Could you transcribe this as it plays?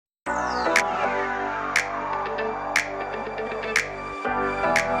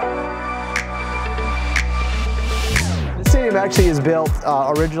actually is built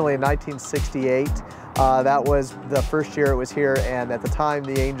originally in 1968. That was the first year it was here, and at the time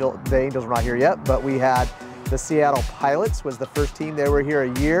the Angels were not here yet, but we had the Seattle Pilots was the first team. They were here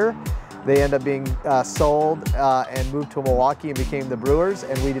a year. They ended up being sold and moved to Milwaukee and became the Brewers,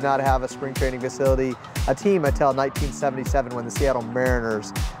 and we did not have a spring training facility, a team, until 1977 when the Seattle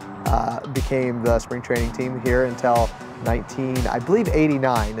Mariners became the spring training team here until I believe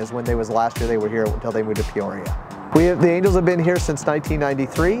 89 is when last year they were here until they moved to Peoria. The Angels have been here since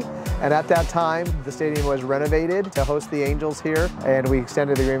 1993, and at that time the stadium was renovated to host the Angels here, and we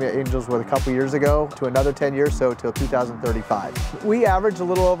extended the agreement with Angels a couple years ago to another 10 years, so till 2035. We average a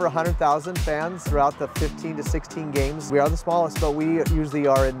little over 100,000 fans throughout the 15 to 16 games. We are the smallest, but we usually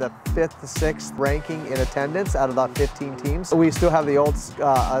are in the 5th to 6th ranking in attendance out of about 15 teams. We still have the old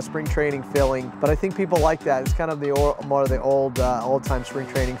spring training feeling, but I think people like that. It's kind of more of the old-time spring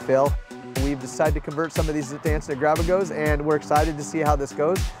training feel. We've decided to convert some of these to instant grab-and-goes, and we're excited to see how this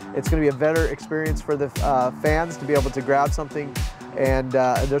goes. It's going to be a better experience for the fans to be able to grab something, and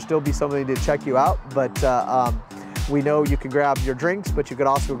there'll still be something to check you out. But we know you can grab your drinks, but you could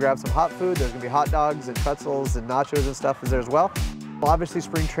also grab some hot food. There's going to be hot dogs and pretzels and nachos and stuff is there as well. Obviously,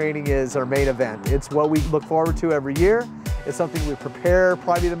 spring training is our main event. It's what we look forward to every year. It's something we prepare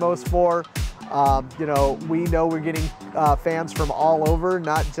probably the most for. You know we're getting fans from all over,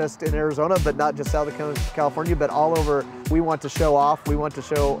 not just in Arizona, but not just Southern California, but all over. We want to show off. We want to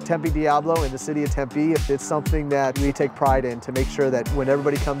show Tempe Diablo in the city of Tempe. It's something that we take pride in, to make sure that when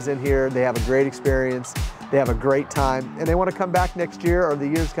everybody comes in here, they have a great experience, they have a great time, and they want to come back next year or the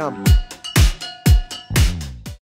years come.